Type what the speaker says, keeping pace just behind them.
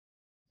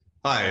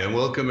Hi, and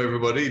welcome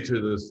everybody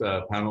to this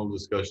panel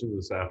discussion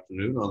this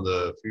afternoon on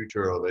the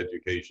future of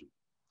education.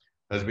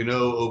 As we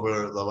know,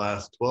 over the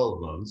last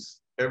 12 months,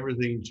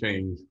 everything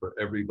changed for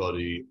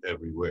everybody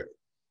everywhere.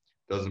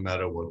 Doesn't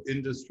matter what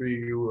industry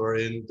you are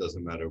in,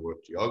 doesn't matter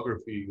what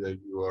geography that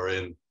you are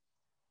in,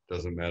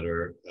 doesn't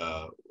matter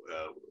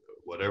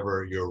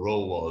whatever your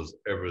role was,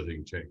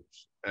 everything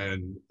changed.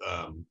 And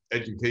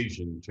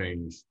education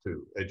changed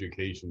too.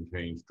 Education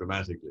changed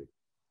dramatically.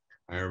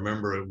 I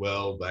remember it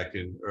well back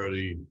in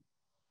early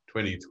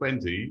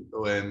 2020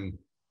 when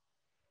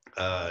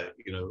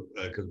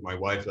because my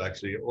wife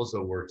actually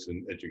also works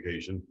in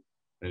education,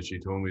 and she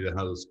told me that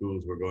how the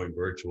schools were going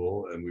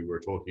virtual, and we were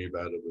talking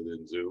about it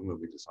within Zoom, and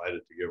we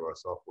decided to give our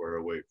software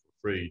away for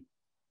free.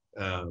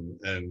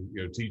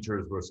 And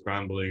teachers were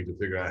scrambling to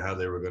figure out how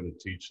they were going to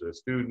teach their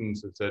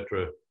students,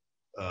 etc.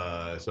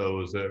 So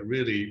it was a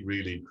really,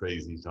 really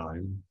crazy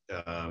time.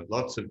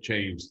 Lots have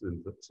changed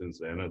since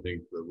then. I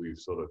think that we've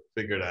sort of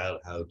figured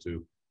out how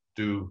to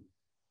do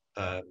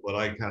what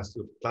I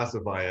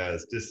classify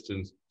as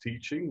distance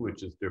teaching,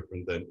 which is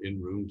different than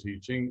in-room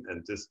teaching,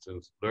 and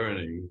distance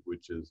learning,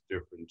 which is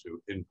different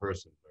to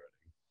in-person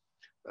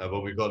learning. But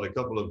we've got a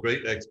couple of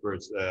great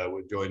experts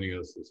joining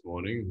us this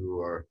morning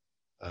who are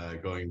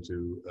going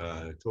to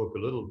talk a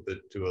little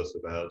bit to us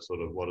about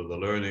sort of what are the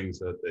learnings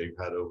that they've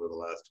had over the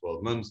last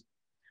 12 months.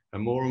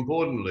 And more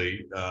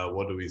importantly,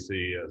 what do we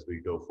see as we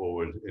go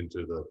forward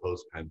into the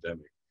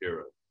post-pandemic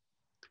era?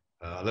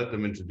 Let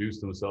them introduce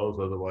themselves,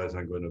 otherwise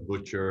I'm going to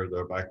butcher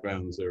their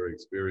backgrounds, their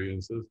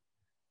experiences.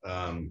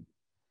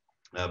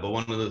 But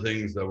one of the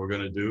things that we're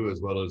going to do, as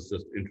well as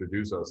just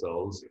introduce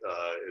ourselves,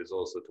 is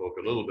also talk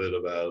a little bit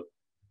about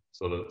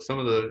sort of some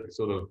of the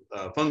sort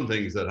of fun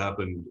things that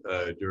happened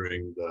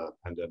during the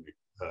pandemic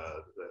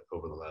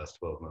over the last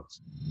 12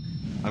 months.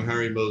 I'm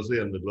Harry Moseley.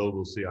 I'm the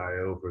global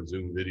CIO for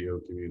Zoom Video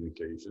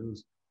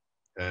Communications.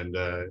 And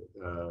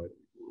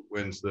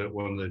when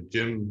the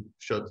gym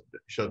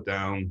shut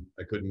down,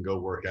 I couldn't go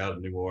work out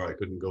anymore. I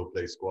couldn't go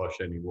play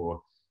squash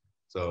anymore.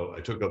 So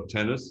I took up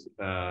tennis,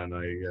 and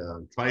I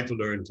tried to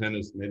learn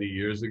tennis many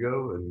years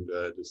ago,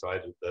 and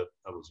decided that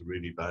that was a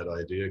really bad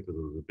idea because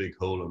there was a big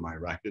hole in my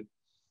racket,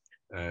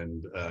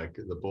 and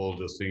the ball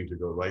just seemed to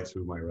go right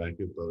through my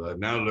racket. But I've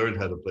now learned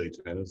how to play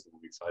tennis, and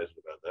I'm excited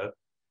about that.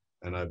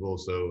 And I've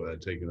also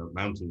taken up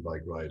mountain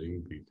bike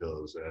riding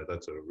because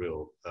that's a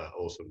real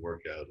awesome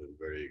workout and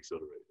very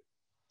exhilarating.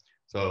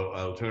 So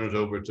I'll turn it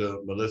over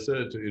to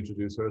Melissa to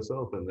introduce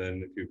herself, and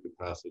then if you could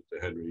pass it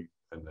to Henry,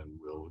 and then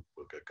we'll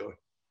get going.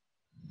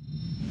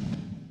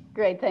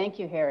 Great, thank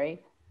you,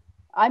 Harry.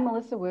 I'm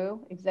Melissa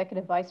Wu,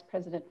 Executive Vice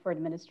President for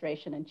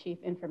Administration and Chief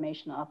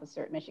Information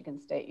Officer at Michigan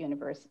State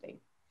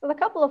University. So the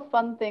couple of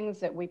fun things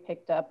that we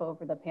picked up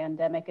over the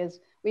pandemic is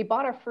we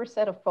bought our first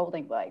set of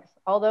folding bikes.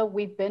 Although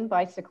we've been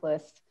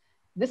bicyclists,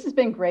 this has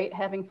been great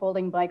having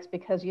folding bikes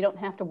because you don't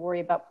have to worry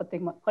about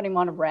putting them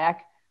on a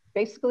rack.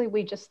 Basically,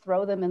 we just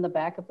throw them in the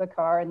back of the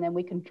car and then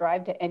we can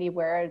drive to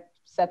anywhere,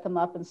 set them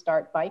up and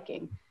start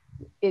biking.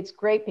 It's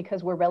great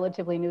because we're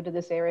relatively new to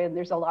this area and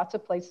there's lots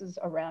of places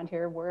around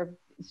here where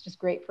it's just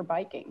great for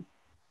biking.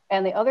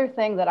 And the other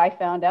thing that I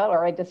found out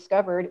or I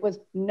discovered was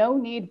no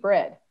knead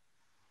bread.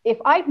 If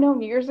I'd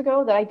known years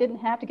ago that I didn't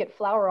have to get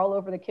flour all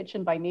over the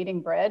kitchen by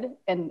kneading bread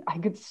and I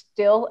could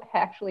still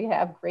actually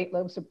have great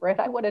loaves of bread,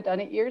 I would have done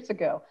it years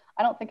ago.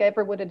 I don't think I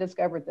ever would have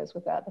discovered this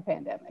without the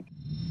pandemic.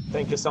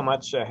 Thank you so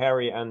much,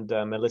 Harry and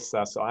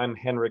Melissa. So I'm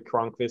Henrik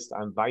Cronqvist.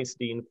 I'm Vice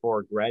Dean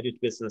for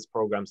Graduate Business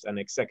Programs and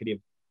Executive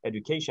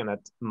Education at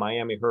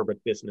Miami Herbert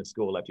Business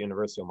School at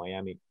University of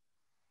Miami.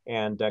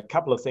 And a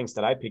couple of things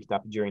that I picked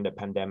up during the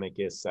pandemic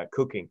is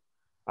cooking.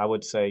 I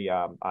would say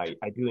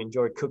I do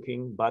enjoy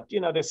cooking, but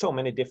there's so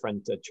many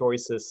different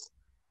choices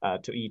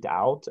to eat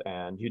out,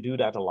 and you do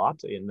that a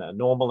lot in a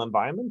normal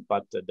environment.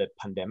 But the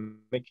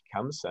pandemic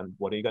comes, and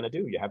what are you going to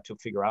do? You have to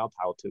figure out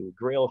how to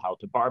grill, how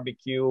to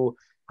barbecue,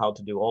 how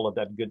to do all of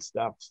that good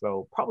stuff.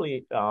 So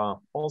probably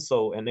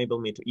also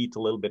enabled me to eat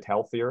a little bit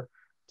healthier,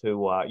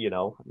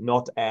 to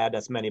not add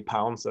as many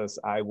pounds as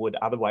I would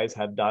otherwise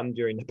have done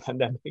during the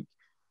pandemic.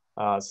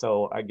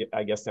 So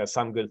I guess there's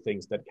some good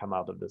things that come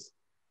out of this.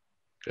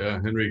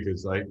 Yeah, Henrik,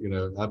 is like,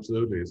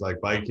 absolutely. It's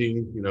like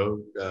biking,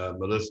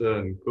 Melissa,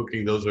 and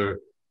cooking. Those are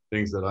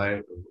things that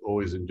I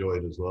always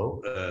enjoyed as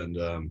well.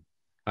 And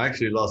I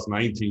actually lost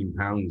 19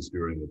 pounds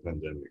during the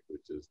pandemic,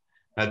 which is,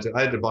 I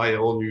had to buy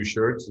all new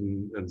shirts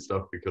and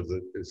stuff because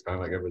it's kind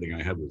of like everything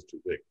I had was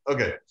too big.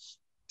 Okay,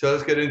 so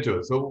let's get into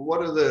it. So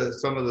what are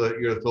some of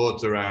your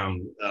thoughts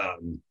around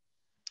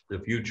the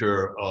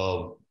future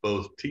of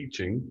both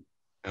teaching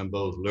and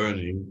both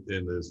learning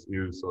in this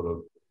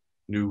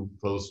new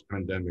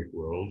post-pandemic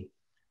world?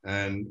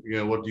 And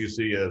what do you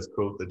see as,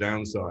 quote, the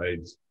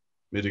downsides,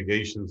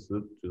 mitigations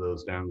to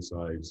those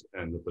downsides,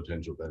 and the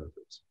potential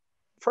benefits?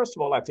 First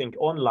of all, I think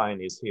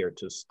online is here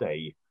to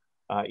stay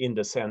in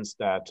the sense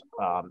that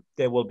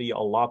there will be a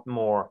lot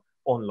more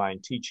online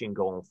teaching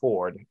going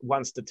forward.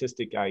 One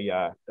statistic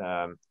I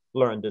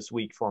learned this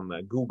week from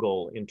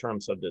Google in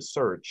terms of the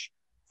search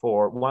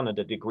for one of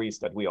the degrees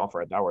that we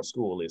offer at our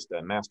school is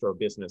the Master of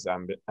Business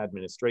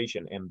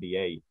Administration,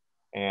 MBA.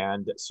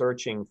 And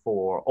searching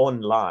for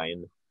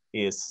online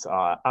is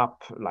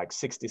up like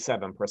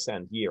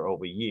 67% year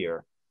over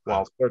year,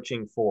 while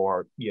searching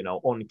for,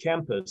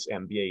 on-campus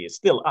MBA is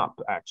still up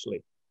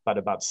actually, but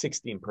about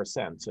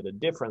 16%. So the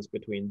difference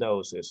between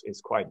those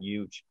is quite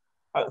huge.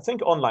 I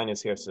think online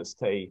is here to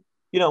stay.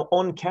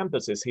 On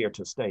campus is here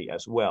to stay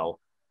as well.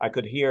 I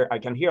can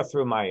hear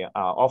through my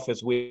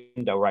office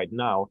window right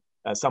now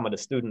some of the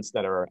students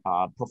that are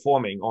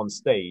performing on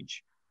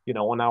stage,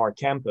 on our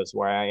campus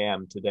where I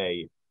am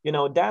today.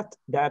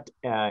 That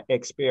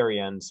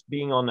experience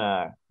being on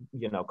a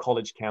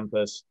college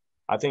campus,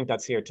 I think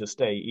that's here to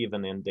stay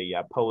even in the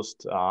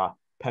post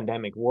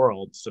pandemic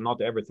world. So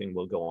not everything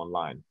will go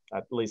online.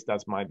 At least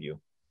that's my view.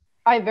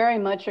 I very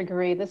much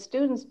agree. The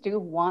students do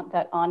want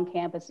that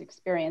on-campus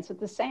experience. At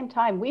the same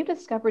time, we've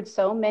discovered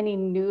so many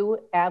new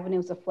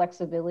avenues of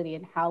flexibility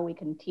in how we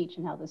can teach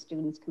and how the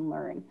students can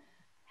learn.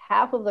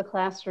 Half of the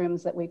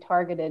classrooms that we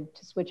targeted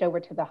to switch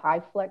over to the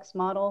HighFlex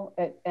model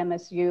at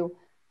MSU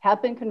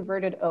have been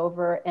converted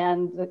over,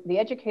 and the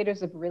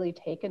educators have really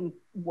taken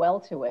well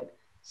to it.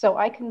 So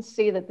I can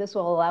see that this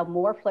will allow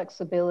more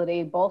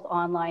flexibility, both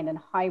online and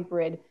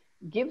hybrid,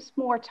 gives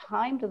more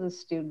time to the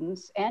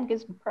students and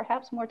gives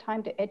perhaps more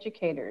time to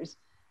educators.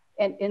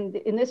 And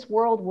in this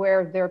world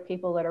where there are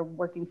people that are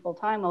working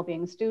full-time while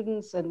being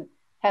students and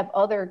have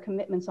other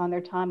commitments on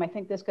their time, I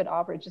think this could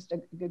offer just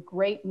a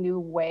great new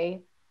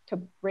way to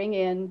bring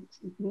in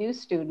new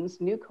students,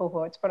 new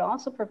cohorts, but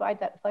also provide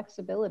that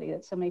flexibility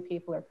that so many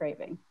people are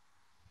craving.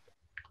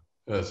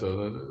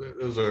 So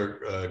those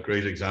are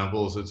great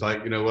examples. It's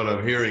like, what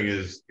I'm hearing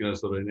is,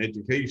 sort of in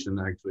education,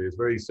 actually, it's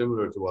very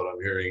similar to what I'm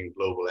hearing in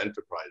global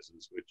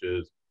enterprises, which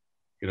is,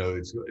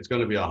 it's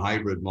going to be a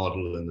hybrid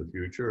model in the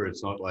future.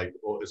 It's not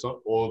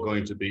all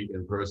going to be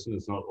in person.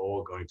 It's not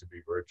all going to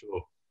be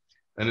virtual.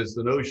 And it's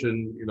the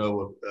notion,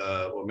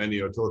 what many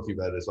are talking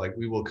about is like,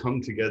 we will come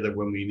together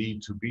when we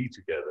need to be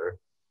together,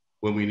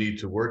 when we need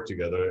to work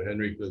together.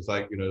 Henrik, it's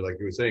like, like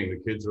you were saying,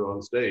 the kids are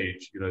on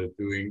stage,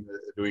 doing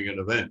an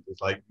event.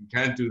 It's like, you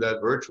can't do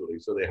that virtually.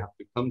 So they have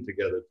to come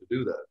together to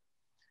do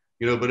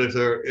that. But if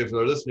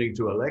they're listening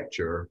to a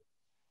lecture,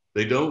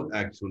 they don't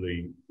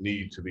actually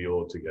need to be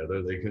all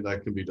together.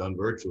 That can be done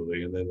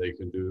virtually, and then they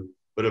can do.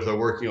 But if they're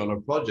working on a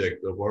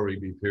project, there'll already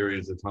be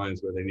periods of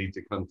times where they need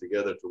to come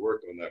together to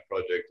work on that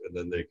project, and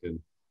then they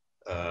can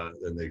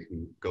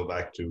go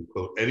back to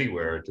quote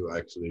anywhere to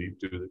actually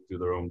do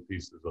their own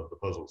pieces of the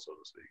puzzle, so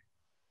to speak.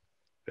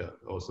 Yeah,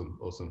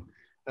 awesome.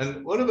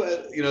 And what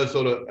about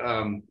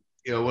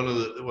one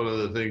of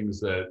the things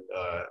that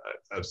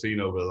I've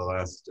seen over the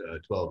last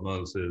 12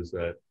 months is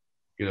that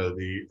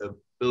the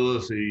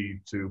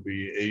ability to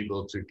be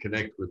able to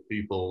connect with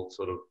people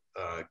sort of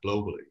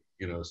globally.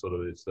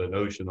 It's the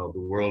notion of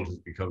the world has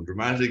become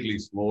dramatically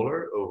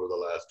smaller over the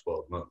last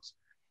 12 months.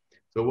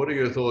 So what are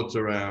your thoughts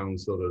around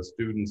sort of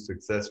student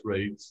success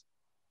rates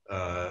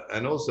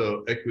and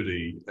also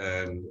equity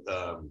and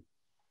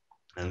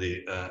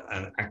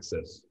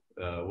access?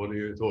 What are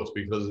your thoughts?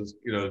 Because it's,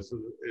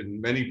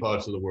 in many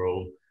parts of the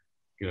world,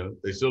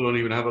 they still don't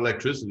even have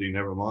electricity,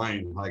 never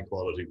mind high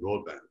quality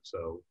broadband.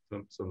 So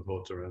some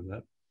thoughts around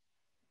that.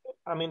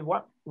 I mean,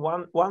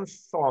 one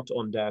thought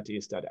on that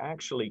is that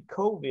actually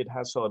COVID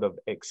has sort of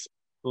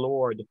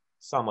explored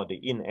some of the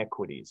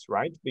inequities,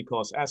 right?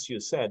 Because as you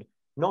said,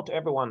 not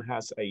everyone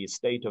has a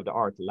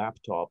state-of-the-art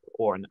laptop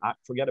or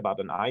forget about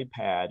an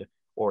iPad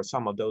or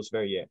some of those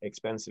very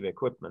expensive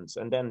equipments.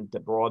 And then the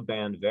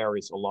broadband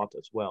varies a lot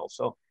as well.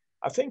 So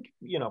I think,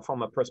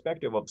 from a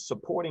perspective of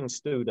supporting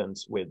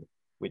students with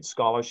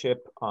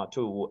scholarship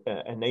to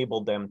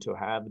enable them to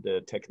have the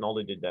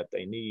technology that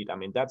they need. I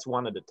mean, that's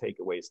one of the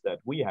takeaways that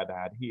we have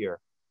had here,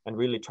 and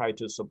really try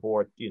to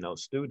support,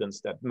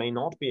 students that may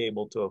not be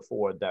able to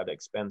afford that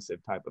expensive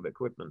type of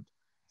equipment.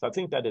 So I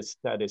think that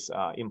is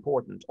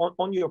important.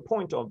 On your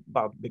point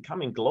about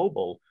becoming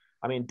global,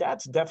 I mean,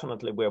 that's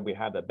definitely where we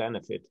have a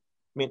benefit.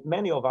 I mean,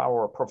 many of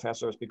our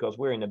professors, because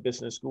we're in a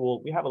business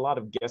school, we have a lot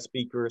of guest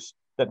speakers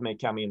that may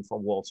come in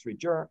from Wall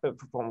Street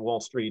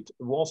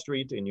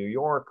in New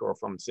York or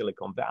from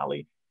Silicon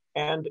Valley.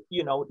 And,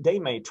 they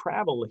may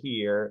travel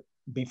here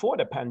before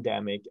the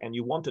pandemic and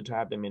you wanted to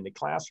have them in the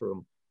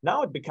classroom.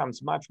 Now it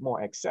becomes much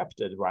more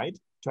accepted, right?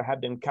 To have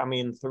them come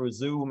in through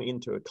Zoom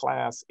into a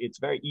class. It's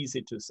very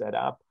easy to set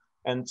up.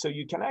 And so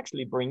you can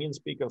actually bring in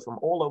speakers from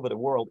all over the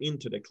world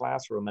into the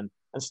classroom. And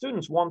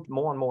students want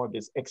more and more of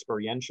this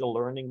experiential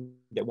learning.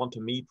 They want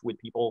to meet with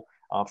people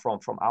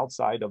from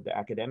outside of the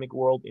academic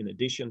world in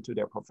addition to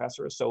their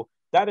professors. So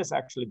that has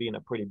actually been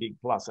a pretty big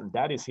plus. And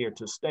that is here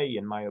to stay,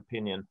 in my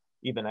opinion,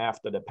 even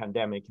after the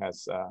pandemic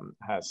has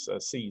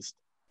ceased.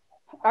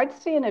 I'd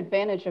see an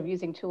advantage of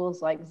using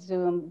tools like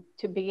Zoom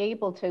to be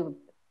able to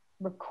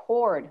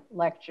record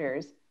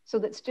lectures so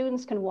that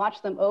students can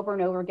watch them over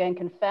and over again,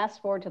 can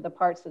fast forward to the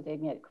parts that they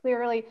get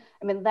clearly.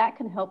 I mean, that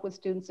can help with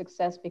student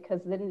success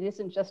because then it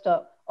isn't just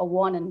a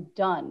one and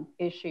done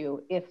issue.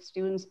 If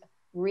students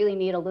really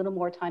need a little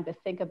more time to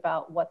think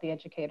about what the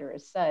educator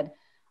has said,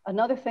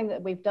 Another thing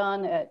that we've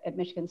done at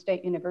Michigan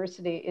State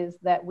University is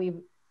that we've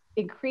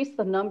increased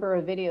the number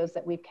of videos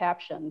that we've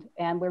captioned,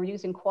 and we're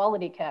using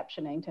quality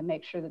captioning to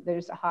make sure that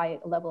there's a high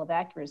level of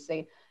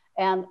accuracy.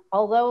 And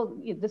although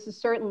this is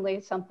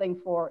certainly something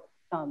for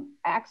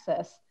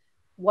access,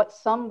 what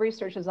some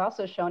research has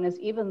also shown is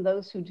even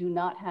those who do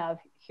not have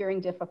hearing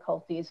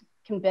difficulties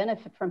can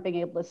benefit from being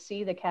able to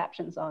see the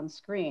captions on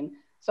screen.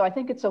 So I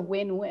think it's a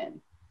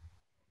win-win.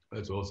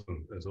 That's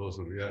awesome. That's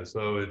awesome. Yeah.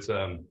 So it's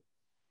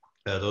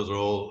those are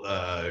all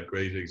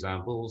great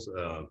examples.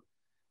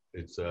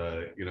 It's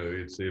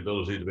it's the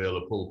ability to be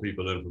able to pull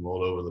people in from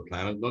all over the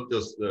planet, not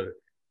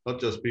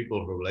just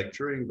people from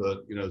lecturing,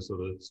 but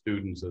sort of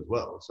students as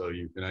well. So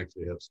you can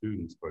actually have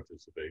students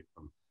participate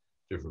from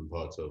different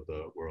parts of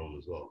the world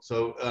as well.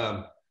 So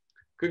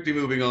quickly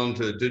moving on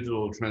to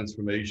digital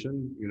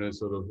transformation,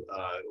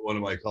 one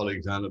of my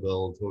colleagues,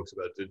 Annabelle, talks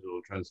about digital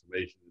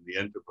transformation in the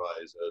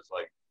enterprise as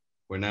like,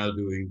 we're now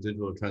doing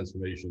digital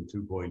transformation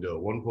 2.0.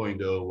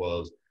 1.0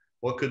 was,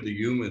 what could the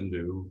human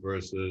do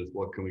versus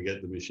what can we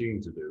get the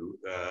machine to do?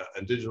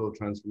 And digital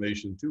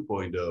transformation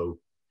 2.0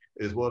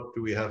 is, what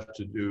do we have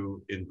to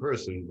do in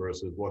person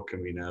versus what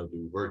can we now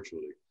do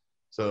virtually?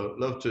 So I'd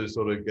love to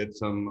sort of get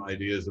some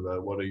ideas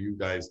about what are you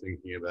guys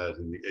thinking about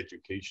in the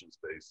education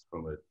space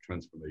from a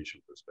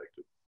transformation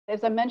perspective.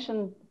 As I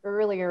mentioned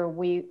earlier,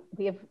 we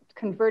have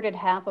converted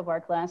half of our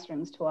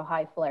classrooms to a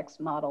high flex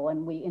model,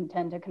 and we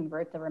intend to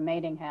convert the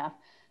remaining half.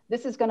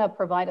 This is going to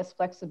provide us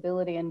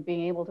flexibility in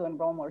being able to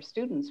enroll more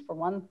students, for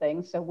one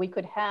thing. So we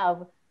could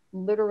have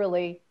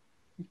literally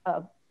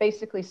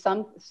basically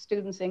some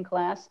students in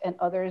class and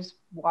others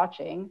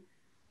watching.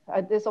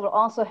 This will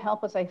also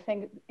help us, I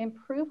think,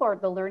 improve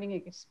the learning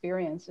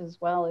experience as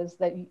well, is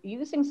that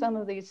using some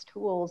of these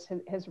tools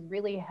has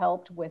really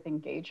helped with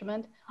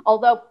engagement.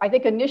 Although I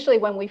think initially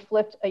when we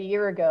flipped a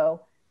year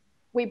ago,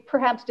 we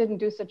perhaps didn't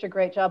do such a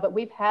great job, but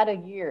we've had a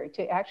year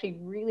to actually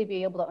really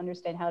be able to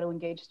understand how to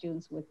engage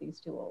students with these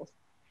tools.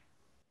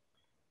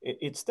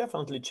 It's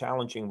definitely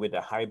challenging with a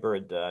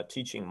hybrid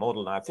teaching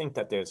model. And I think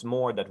that there's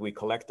more that we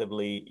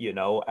collectively,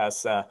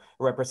 as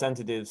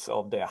representatives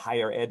of the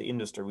higher ed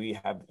industry, we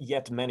have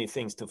yet many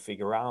things to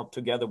figure out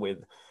together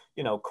with,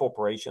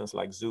 corporations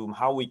like Zoom,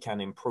 how we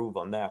can improve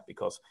on that,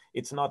 because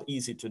it's not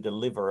easy to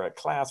deliver a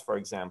class, for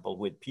example,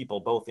 with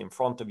people both in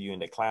front of you in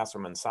the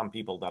classroom and some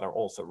people that are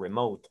also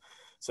remote.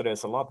 So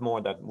there's a lot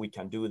more that we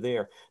can do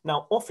there.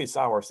 Now, office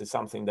hours is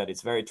something that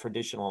is very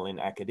traditional in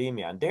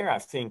academia. And there, I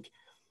think,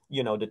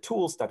 the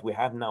tools that we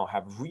have now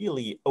have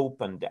really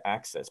opened the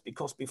access,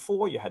 because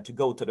before you had to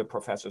go to the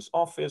professor's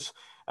office,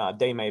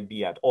 they may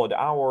be at odd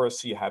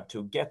hours, you have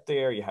to get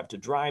there, you have to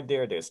drive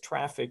there, there's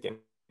traffic, and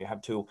you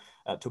have to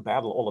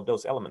battle all of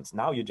those elements.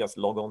 Now you just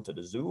log on to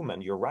the Zoom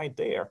and you're right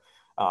there.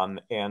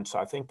 And so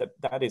I think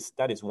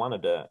that is one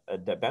of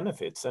the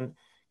benefits. And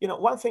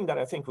one thing that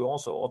I think we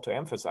also ought to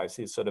emphasize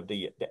is sort of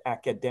the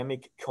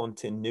academic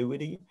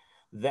continuity,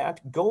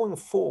 that going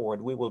forward,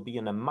 we will be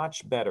in a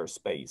much better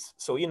space.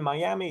 So in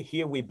Miami,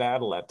 here we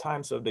battle at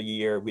times of the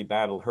year, we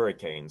battle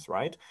hurricanes,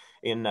 right?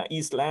 In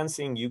East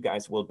Lansing, you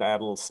guys will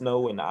battle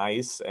snow and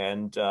ice.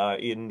 And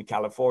in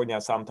California,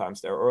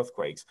 sometimes there are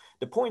earthquakes.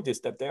 The point is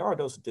that there are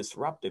those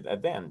disruptive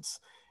events.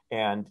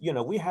 And,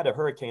 we had a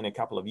hurricane a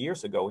couple of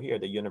years ago here.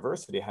 The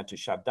university had to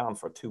shut down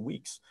for 2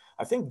 weeks.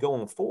 I think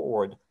going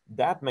forward,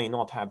 that may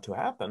not have to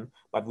happen,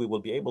 but we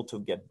will be able to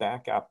get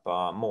back up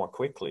more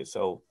quickly.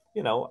 So,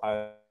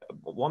 I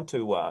want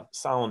to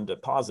sound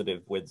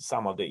positive with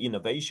some of the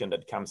innovation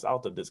that comes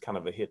out of this kind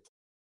of a hit.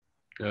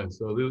 Yeah,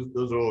 so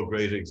those are all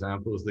great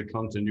examples. The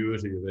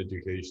continuity of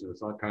education,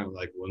 it's not kind of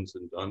like once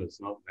and done.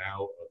 It's not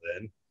now or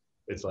then.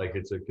 It's like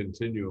it's a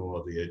continuum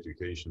of the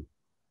education.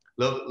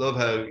 Love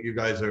how you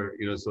guys are,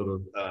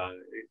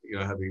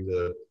 having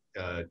the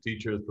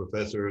teachers,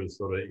 professors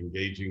sort of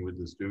engaging with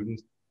the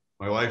students.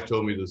 My wife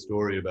told me the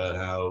story about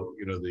how,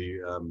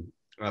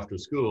 after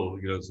school,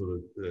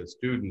 the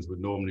students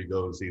would normally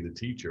go and see the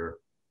teacher,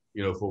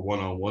 for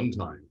one-on-one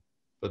time,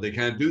 but they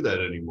can't do that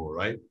anymore,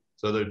 right?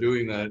 So they're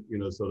doing that,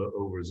 sort of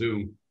over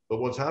Zoom.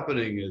 But what's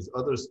happening is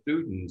other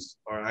students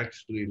are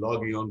actually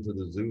logging onto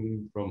the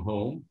Zoom from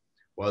home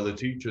while the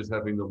teacher's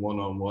having the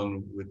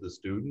one-on-one with the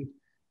student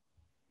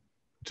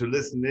to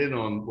listen in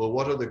on, well,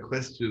 what are the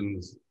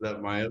questions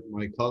that my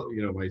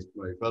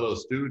fellow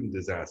student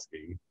is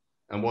asking,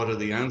 and what are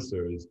the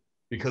answers?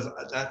 Because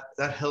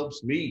that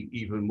helps me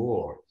even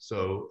more.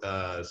 So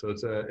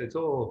it's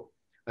all.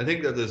 I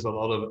think that there's a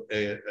lot of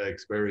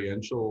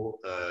experiential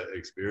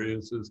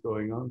experiences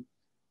going on.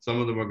 Some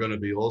of them are going to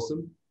be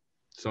awesome.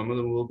 Some of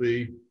them will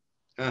be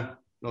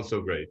not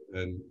so great.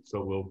 And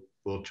so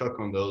we'll chuck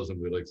on those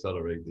and we'll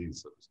accelerate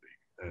these, so to speak.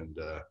 And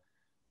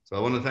so I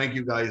want to thank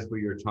you guys for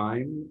your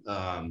time.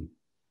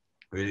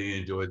 Really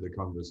enjoyed the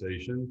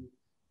conversation,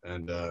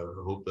 and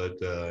hope that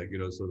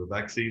so the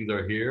vaccines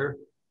are here,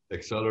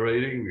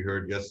 accelerating. We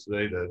heard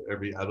yesterday that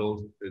every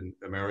adult in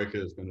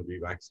America is going to be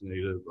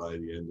vaccinated by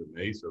the end of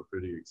May, so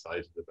pretty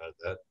excited about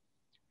that.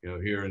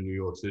 Here in New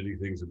York City,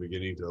 things are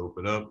beginning to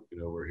open up.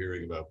 We're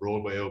hearing about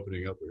Broadway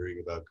opening up. We're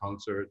hearing about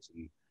concerts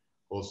and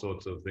all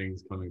sorts of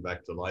things coming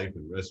back to life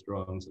in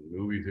restaurants and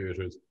movie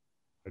theaters.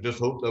 I just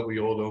hope that we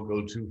all don't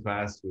go too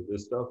fast with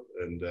this stuff.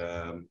 And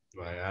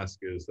my ask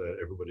is that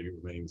everybody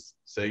remains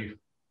safe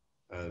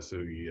so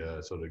we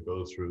sort of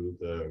go through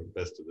the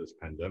rest of this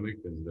pandemic,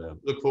 and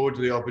look forward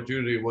to the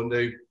opportunity of one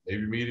day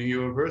maybe meeting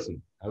you in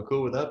person. How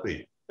cool would that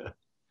be?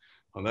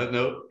 On that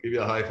note, give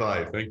you a high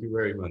five. Thank you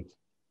very much.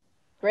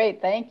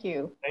 Great, thank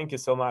you. Thank you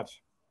so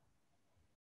much.